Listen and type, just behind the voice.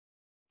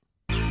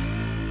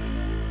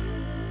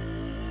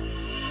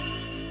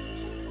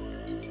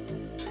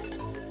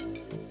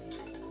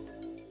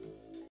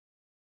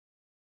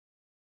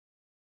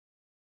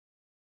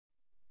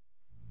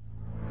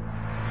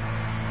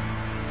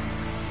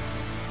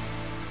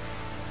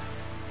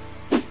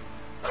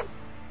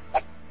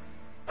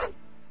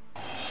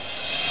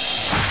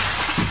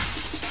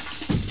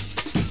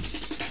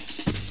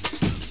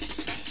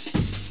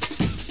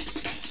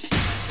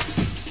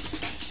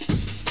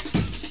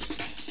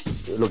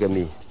look at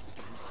me.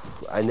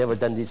 I never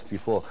done this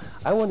before.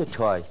 I want to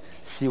try,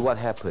 see what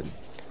happened.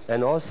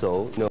 And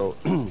also,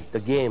 the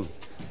game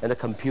and the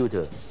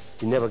computer,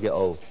 you never get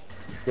old.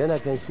 Then I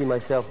can see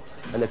myself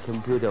on the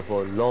computer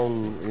for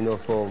long,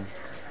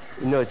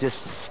 just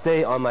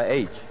stay on my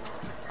age.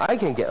 I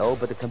can get old,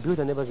 but the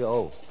computer never get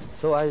old.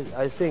 So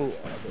I think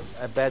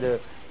I better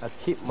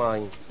keep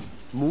my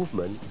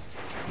movement.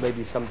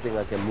 Maybe something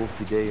I can move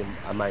today,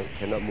 I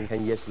cannot move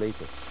 10 years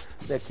later.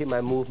 Then keep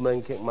my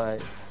movement, keep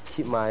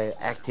my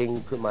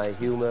acting, put my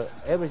humor,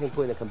 everything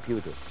put in the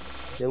computer.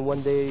 Then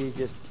one day,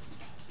 just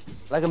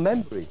like a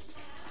memory.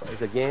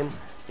 It's a game,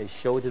 can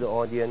show to the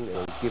audience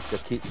and give the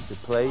kids to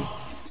play,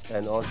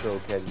 and also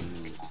can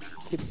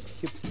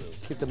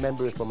keep the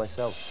memory for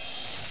myself.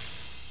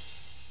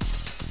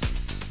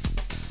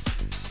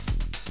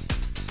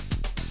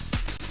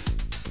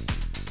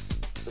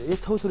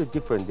 It's totally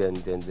different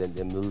than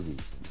movies.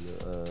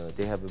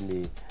 They have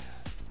me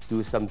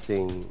do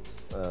something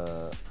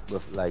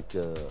with like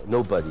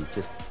nobody,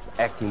 just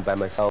acting by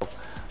myself.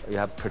 You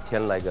have to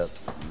pretend like a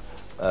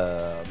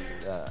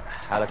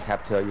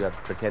helicopter. You have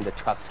to pretend the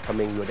truck's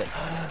coming.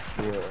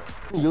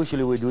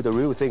 Usually we do the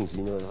real things.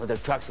 The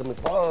truck's coming,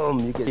 boom,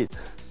 you get it.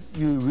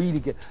 You really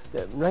get.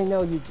 Right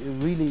now, you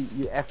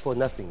act for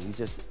nothing. You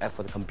just act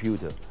for the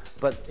computer.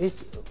 But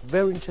it's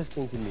very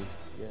interesting to me.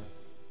 Yeah.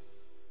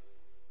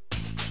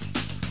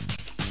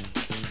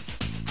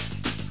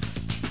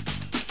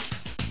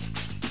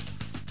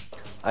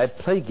 I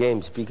play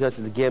games because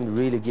the game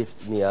really gives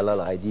me a lot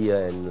of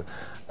idea and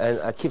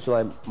I keep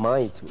my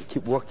mind to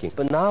keep working.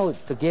 But now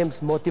the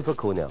game's more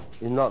difficult now.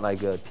 It's not like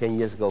 10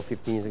 years ago,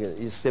 15 years ago.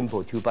 It's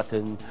simple, 2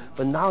 buttons.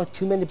 But now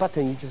too many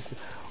buttons,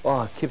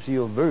 keeps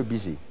you very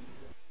busy.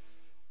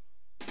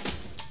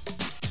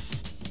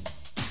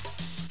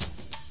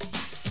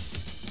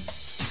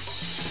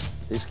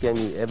 This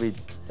game every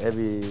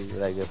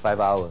like 5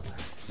 hours.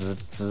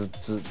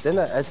 Then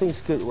I think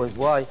it's good.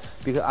 Why?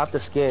 Because after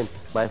scan,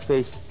 my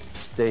face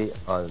stay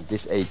on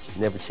this age,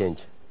 never change.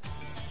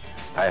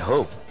 I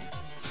hope.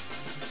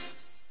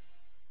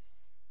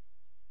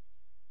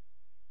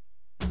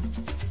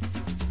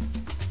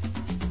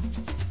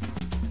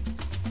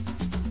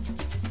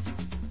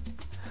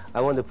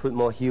 I want to put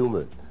more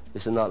humor.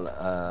 It's not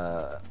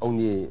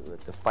only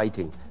the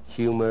fighting,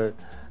 humor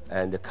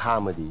and the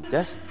comedy.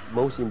 That's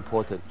most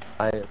important.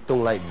 I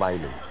don't like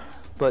violence.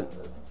 But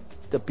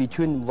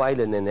between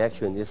violence and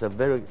action is a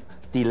very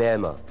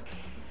dilemma.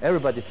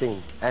 Everybody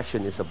thinks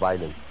action is a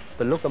violence.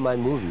 But look at my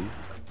movie.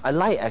 I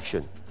like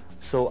action.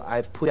 So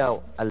I put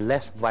out as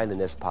less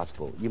violent as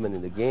possible. Even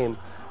in the game,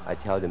 I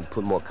tell them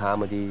put more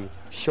comedy,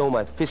 show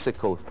my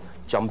physical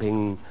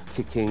jumping,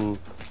 kicking.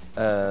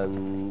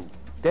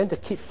 Then the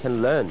kid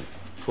can learn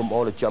from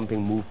all the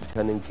jumping move,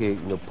 turning kick,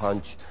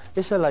 punch.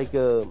 It's like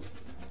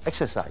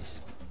exercise.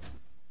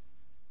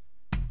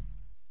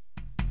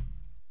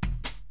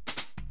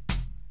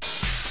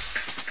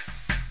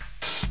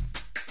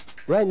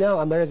 Right now,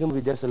 American movie,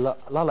 there's a lot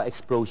of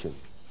explosion,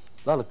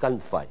 a lot of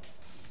gunfight.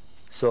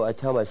 So I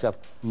tell myself,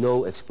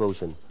 no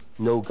explosion,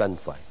 no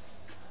gunfight.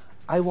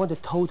 I want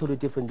it totally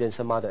different than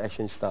some other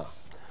action star.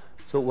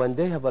 So when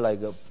they have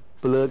a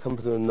blood come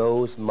to the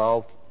nose,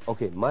 mouth,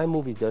 okay, my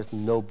movie there's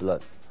no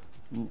blood.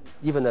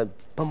 Even the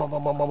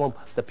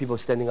the people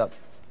standing up,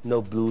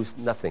 no blues,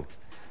 nothing.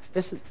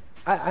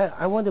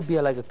 I want to be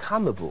like a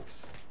comic book.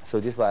 So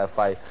this is why I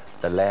fight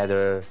the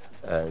ladder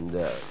and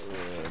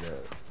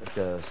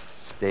the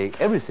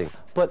stake, everything.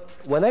 But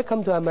when I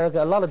come to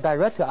America, a lot of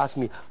directors ask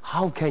me,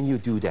 how can you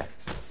do that?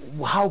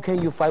 How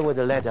can you fight with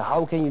the ladder?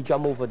 How can you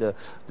jump over the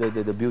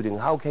building?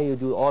 How can you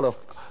do all of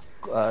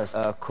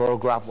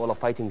choreograph all the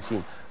fighting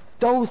scene?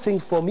 Those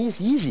things for me is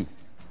easy.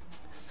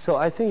 So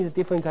I think it's a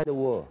different kind of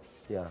world.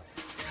 Yeah.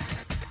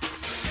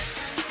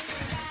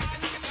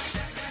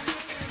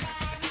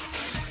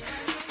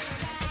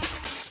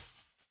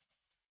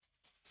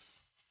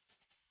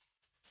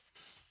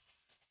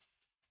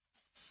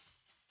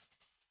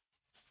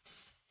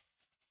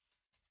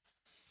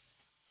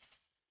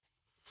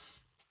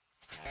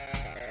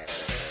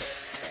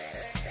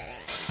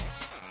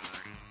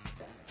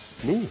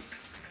 Me?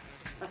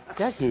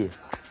 Jackie.